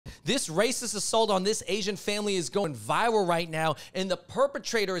This racist assault on this Asian family is going viral right now, and the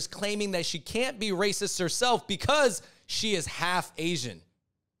perpetrator is claiming that she can't be racist herself because she is half Asian.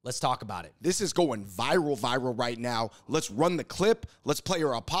 Let's talk about it. This is going viral right now. Let's run the clip. Let's play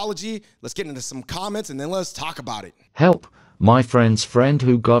her apology. Let's get into some comments, and then let's talk about it. Help. My friend's friend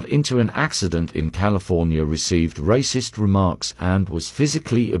who got into an accident in California received racist remarks and was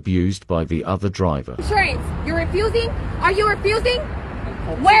physically abused by the other driver. Insurance. You're refusing? Are you refusing?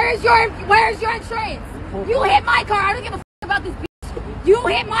 Where's your insurance? You hit my car. I don't give a f about this bitch. You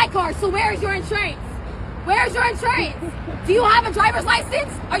hit my car, so where's your insurance? Where's your insurance? Do you have a driver's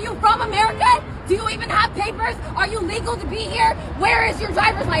license? Are you from America? Do you even have papers? Are you legal to be here? Where is your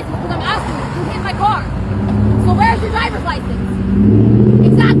driver's license? Because I'm asking you. You hit my car. So where's your driver's license?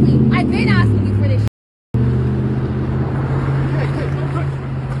 Exactly. I've been asking you for this.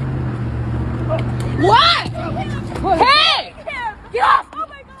 What? Hey! Get off! Oh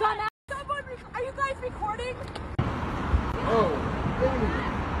my God! Someone, are you guys recording? Oh.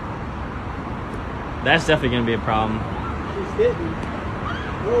 That's definitely gonna be a problem. He's hit me.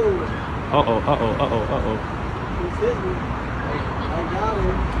 Whoa. He's hit me. I got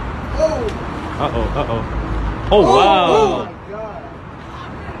him. Oh, wow. Oh my God.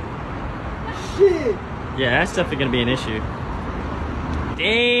 Shit. Yeah, that's definitely gonna be an issue.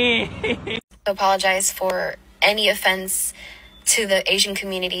 Dang. Apologize for any offense to the Asian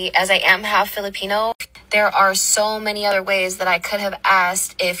community, as I am half Filipino. There are so many other ways that I could have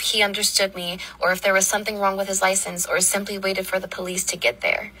asked if he understood me, or if there was something wrong with his license, or simply waited for the police to get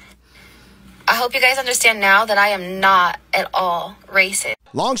there. I hope you guys understand now that I am not at all racist.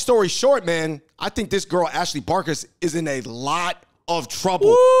 Long story short, man, I think this girl, Ashley Barkas, is in a lot of trouble.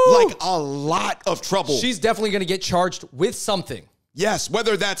 Woo! Like a lot of trouble. She's definitely going to get charged with something. Yes,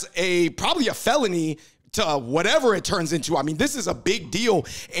 whether that's probably a felony to whatever it turns into. I mean, this is a big deal.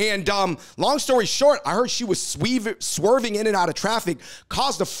 And long story short, I heard she was swerving in and out of traffic,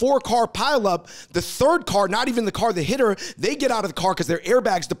 caused a 4-car pileup. The third car, not even the car that hit her, they get out of the car because their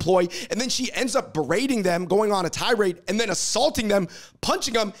airbags deploy. And then she ends up berating them, going on a tirade, and then assaulting them,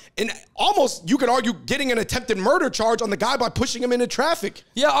 punching them, and almost, you could argue, getting an attempted murder charge on the guy by pushing him into traffic.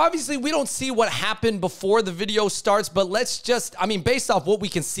 Yeah, obviously, we don't see what happened before the video starts, but let's just, I mean, based off what we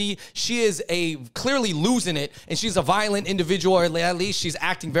can see, she is clearly losing it, and she's a violent individual, or at least she's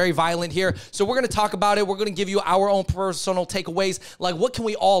acting very violent here. So we're going to talk about it. We're going to give you our own personal takeaways. Like, what can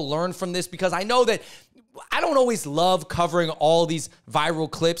we all learn from this? Because I know that I don't always love covering all these viral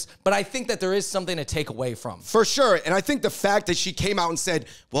clips, but I think that there is something to take away from. For sure. And I think the fact that she came out and said,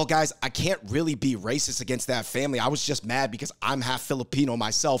 well, guys, I can't really be racist against that family. I was just mad because I'm half Filipino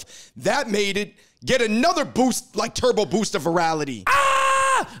myself. That made it get another boost, like turbo boost of virality.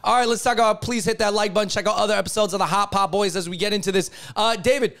 All right, let's talk about, please hit that like button. Check out other episodes of the Hot Pot Boys as we get into this.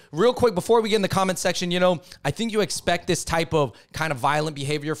 David, real quick, before we get in the comment section, you know, I think you expect this type of kind of violent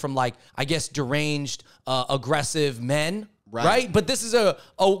behavior from, like, I guess, deranged, aggressive men. Right? But this is a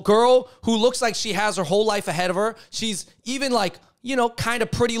girl who looks like she has her whole life ahead of her. She's even, like, you know, kind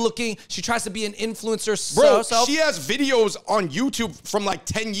of pretty looking. She tries to be an influencer. Bro, she has videos on YouTube from like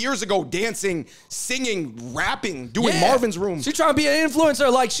 10 years ago, dancing, singing, rapping, doing Marvin's Room. She's trying to be an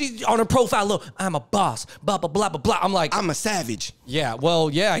influencer. Like, she on her profile, look, I'm a boss, blah, blah, blah, blah, blah. I'm like, I'm a savage. Yeah, well,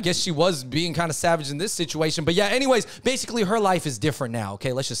 yeah, I guess she was being kind of savage in this situation. But yeah, anyways, basically her life is different now.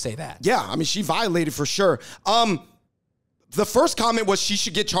 Okay, let's just say that. Yeah, I mean, she violated for sure. The first comment was she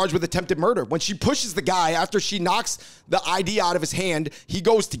should get charged with attempted murder. When she pushes the guy after she knocks the ID out of his hand, he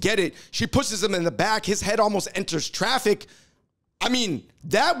goes to get it. She pushes him in the back. His head almost enters traffic. I mean,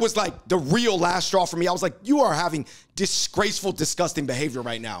 that was like the real last straw for me. I was like, you are having disgraceful, disgusting behavior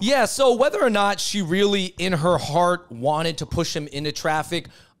right now. Yeah, so whether or not she really in her heart wanted to push him into traffic,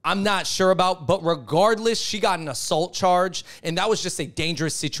 I'm not sure about, but regardless, she got an assault charge, and that was just a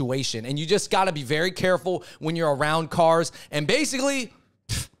dangerous situation. And you just got to be very careful when you're around cars. And basically,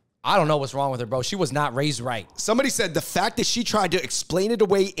 I don't know what's wrong with her, bro. She was not raised right. Somebody said the fact that she tried to explain it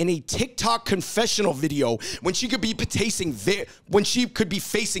away in a TikTok confessional video when she could be facing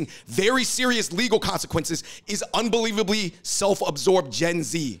very serious legal consequences is unbelievably self-absorbed Gen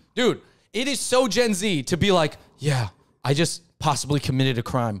Z. Dude, it is so Gen Z to be like, yeah, I just possibly committed a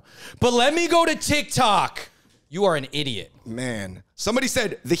crime, but let me go to TikTok. You are an idiot. Man, somebody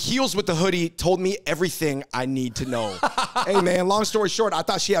said the heels with the hoodie told me everything I need to know. Hey, man, long story short, I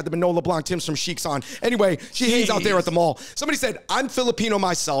thought she had the Manolo Blahnik Timbs from Chic's on. Anyway, she hangs out there at the mall. Somebody said, I'm Filipino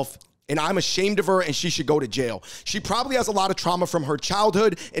myself, and I'm ashamed of her, and she should go to jail. She probably has a lot of trauma from her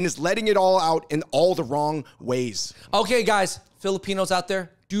childhood and is letting it all out in all the wrong ways. Okay, guys, Filipinos out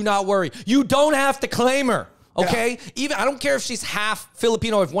there, do not worry. You don't have to claim her. Okay, even I don't care if she's half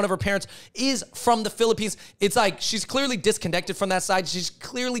Filipino, if one of her parents is from the Philippines. It's like she's clearly disconnected from that side. She's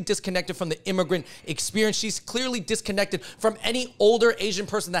clearly disconnected from the immigrant experience. She's clearly disconnected from any older Asian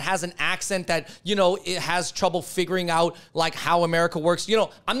person that has an accent that, you know, it has trouble figuring out like how America works. You know,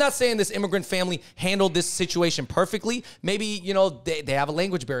 I'm not saying this immigrant family handled this situation perfectly. Maybe, you know, they have a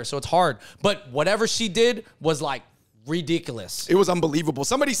language barrier, so it's hard. But whatever she did was like ridiculous. It was unbelievable.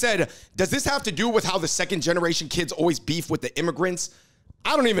 Somebody said, does this have to do with how the second generation kids always beef with the immigrants?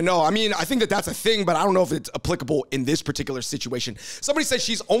 I don't even know. I mean, I think that that's a thing, but I don't know if it's applicable in this particular situation. Somebody said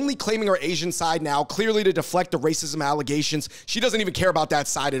she's only claiming her Asian side now, clearly to deflect the racism allegations. She doesn't even care about that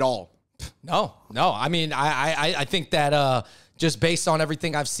side at all. No. I mean, I think that just based on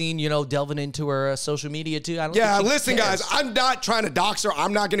everything I've seen, you know, delving into her social media too. I don't think listen, cares. guys, I'm not trying to dox her.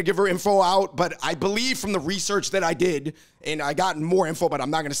 I'm not going to give her info out, but I believe from the research that I did, and I got more info, but I'm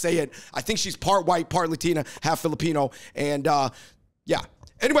not going to say it. I think she's part white, part Latina, half Filipino, and yeah.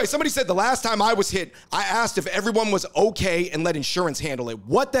 Anyway, somebody said the last time I was hit, I asked if everyone was okay and let insurance handle it.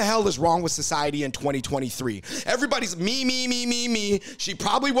 What the hell is wrong with society in 2023? Everybody's me. She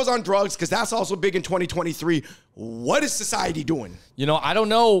probably was on drugs because that's also big in 2023. What is society doing? You know, I don't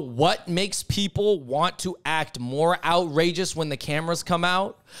know what makes people want to act more outrageous when the cameras come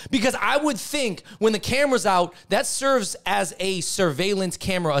out. Because I would think when the camera's out, that serves as a surveillance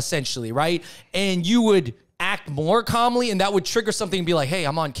camera essentially, right? And you would act more calmly, and that would trigger something and be like, hey,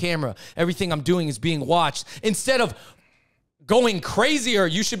 I'm on camera. Everything I'm doing is being watched. Instead of going crazier,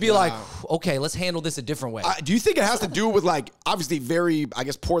 you should be like, okay, let's handle this a different way. Do you think it has to do with, like, obviously very, I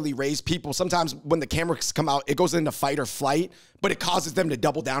guess, poorly raised people? Sometimes when the cameras come out, it goes into fight or flight, but it causes them to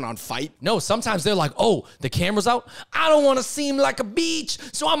double down on fight. No, sometimes they're like, oh, the camera's out. I don't want to seem like a beach,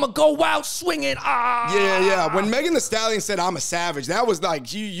 so I'm going to go out swinging. Yeah. When Megan Thee Stallion said, I'm a savage, that was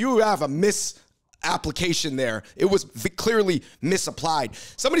like, you have a misapplication there. It was clearly misapplied.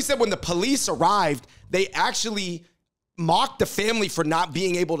 Somebody said when the police arrived, they actually mocked the family for not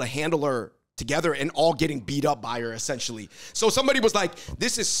being able to handle her together and all getting beat up by her, essentially. So somebody was like,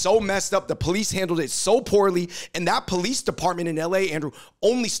 this is so messed up. The police handled it so poorly. And that police department in LA, Andrew,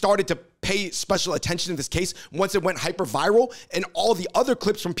 only started to pay special attention to this case once it went hyper viral. And all the other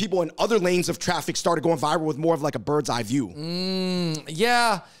clips from people in other lanes of traffic started going viral with more of like a bird's eye view.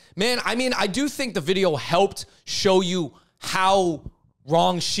 Yeah, man, I mean, I do think the video helped show you how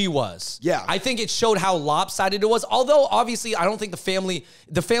wrong she was. Yeah. I think it showed how lopsided it was. Although, obviously, I don't think the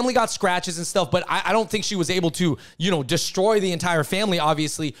family got scratches and stuff, but I don't think she was able to, you know, destroy the entire family,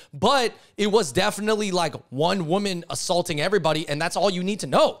 obviously. But it was definitely like one woman assaulting everybody, and that's all you need to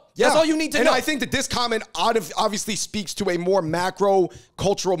know. Yeah. That's all you need to know. And I think that this comment obviously speaks to a more macro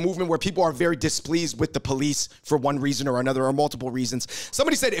cultural movement where people are very displeased with the police for one reason or another, or multiple reasons.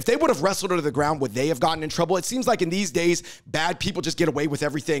 Somebody said if they would have wrestled her to the ground, would they have gotten in trouble? It seems like in these days, bad people just get away with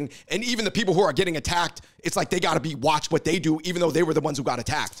everything. And even the people who are getting attacked, it's like they got to be watched what they do, even though they were the ones who got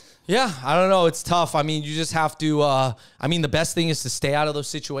attacked. Yeah, I don't know. It's tough. I mean, you just have to, I mean, the best thing is to stay out of those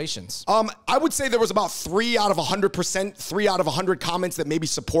situations. I would say there was about 3 out of 100%, 3 out of 100 comments that maybe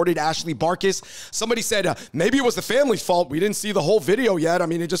supported Ashley Barkis. Somebody said, maybe it was the family's fault. We didn't see the whole video yet. I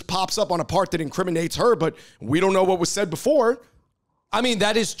mean, it just pops up on a part that incriminates her, but we don't know what was said before. I mean,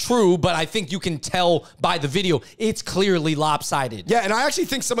 that is true, but I think you can tell by the video, it's clearly lopsided. Yeah, and I actually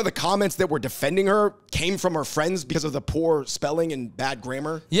think some of the comments that were defending her came from her friends because of the poor spelling and bad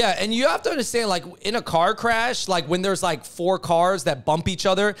grammar. Yeah, and you have to understand, like, in a car crash, like, when there's, like, 4 cars that bump each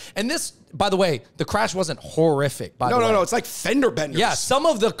other, and this, by the way, the crash wasn't horrific, by the way. No, it's like fender benders. Yeah, some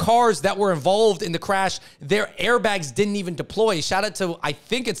of the cars that were involved in the crash, their airbags didn't even deploy. Shout out to, I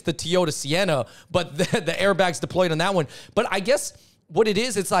think it's the Toyota Sienna, but the airbags deployed on that one. But I guess what it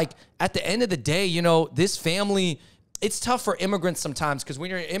is, it's like, at the end of the day, you know, this family, it's tough for immigrants sometimes, because when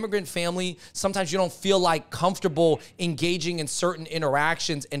you're an immigrant family, sometimes you don't feel like comfortable engaging in certain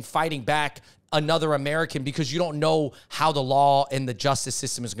interactions and fighting back another American because you don't know how the law and the justice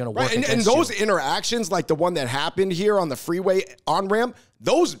system is going to work. Right. And those interactions, like the one that happened here on the freeway on-ramp,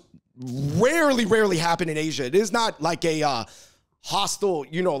 those rarely happen in Asia. It is not like a hostile,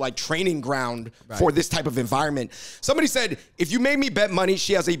 you know, like training ground for this type of environment. Somebody said, if you made me bet money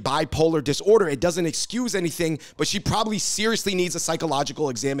she has a bipolar disorder, it doesn't excuse anything, but she probably seriously needs a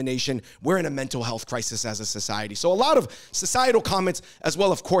psychological examination. We're in a mental health crisis as a society. So a lot of societal comments as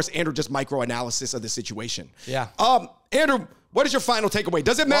well, of course, Andrew, just micro-analysis of the situation. Yeah. Andrew, what is your final takeaway?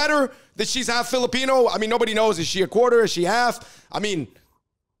 Does it matter that she's half Filipino? I mean, nobody knows. Is she a quarter? Is she half? I mean,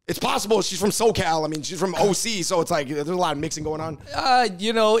 it's possible she's from SoCal. I mean, she's from OC, so it's like there's a lot of mixing going on.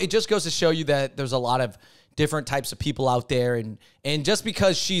 You know, it just goes to show you that there's a lot of different types of people out there. And just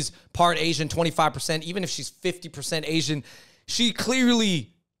because she's part Asian, 25%, even if she's 50% Asian, she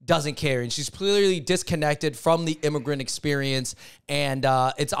clearly doesn't care. And she's clearly disconnected from the immigrant experience. And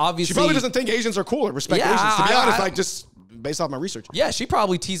it's obviously... She probably doesn't think Asians are cool or respect Asians, to be honest, like just based off my research. Yeah, she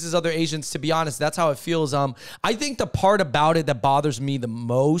probably teases other Asians, to be honest. That's how it feels. I think the part about it that bothers me the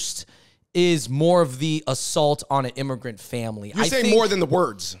most is more of the assault on an immigrant family. You're saying more than the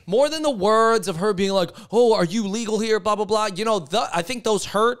words. More than the words of her being like, oh, are you legal here, blah, blah, blah. You know, I think those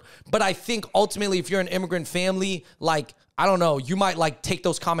hurt. But I think ultimately if you're an immigrant family, like, I don't know, you might like take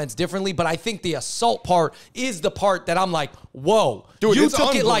those comments differently. But I think the assault part is the part that I'm like, whoa. Dude, you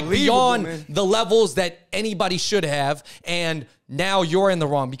took it like beyond the levels that anybody should have. And now you're in the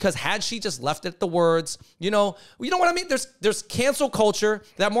wrong, because had she just left it at the words, you know what I mean? There's cancel culture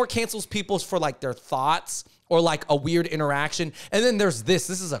that more cancels people for like their thoughts or like a weird interaction. And then there's this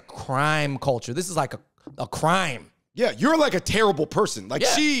is a crime culture. This is like a crime. Yeah, you're like a terrible person. Like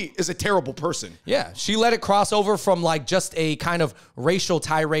she is a terrible person. Yeah, she let it cross over from like just a kind of racial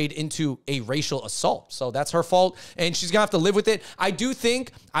tirade into a racial assault. So that's her fault, and she's gonna have to live with it. I do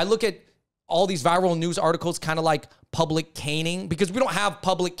think, I look at all these viral news articles kind of like public caning, because we don't have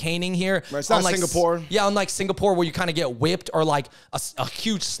public caning here. Right, it's not like Singapore. Yeah, unlike Singapore where you kind of get whipped or like a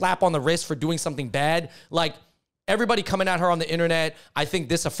huge slap on the wrist for doing something bad. Like, everybody coming at her on the internet, I think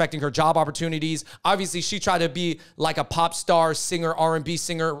this affecting her job opportunities. Obviously, she tried to be like a pop star, singer, R&B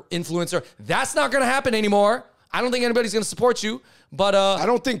singer, influencer. That's not going to happen anymore. I don't think anybody's going to support you. But I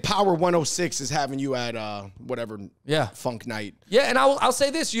don't think Power 106 is having you at whatever funk night. Yeah, and I'll say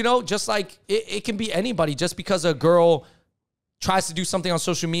this, you know, just like it can be anybody. Just because a girl tries to do something on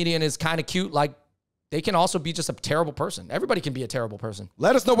social media and is kind of cute, like, they can also be just a terrible person. Everybody can be a terrible person.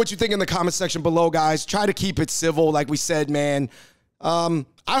 Let us know what you think in the comment section below, guys. Try to keep it civil, like we said, man.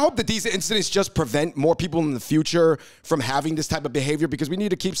 I hope that these incidents just prevent more people in the future from having this type of behavior, because we need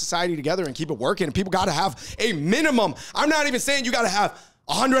to keep society together and keep it working. And people got to have a minimum. I'm not even saying you got to have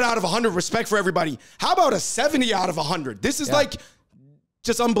 100 out of 100 respect for everybody. How about a 70 out of 100? This is like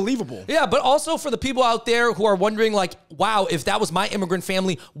just unbelievable. Yeah, but also for the people out there who are wondering, like, wow, if that was my immigrant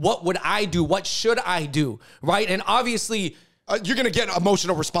family, what would I do? What should I do? Right? And obviously... you're going to get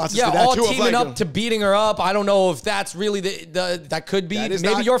emotional responses to that, all too. Teaming up to beating her up. I don't know if that's really that could be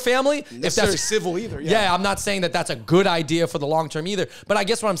maybe your family. If that's civil either. Yeah, I'm not saying that that's a good idea for the long term either. But I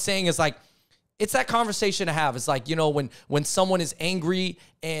guess what I'm saying is, like, it's that conversation to have. It's like, you know, when someone is angry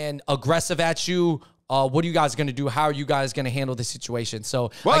and aggressive at you, what are you guys going to do? How are you guys going to handle the situation?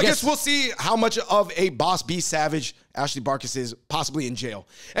 So, well, I guess we'll see how much of a boss B savage Ashley Barkas is, possibly in jail.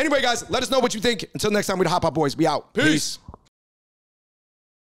 Anyway, guys, let us know what you think. Until next time, we're the Hot Pot Boys. We out. Peace.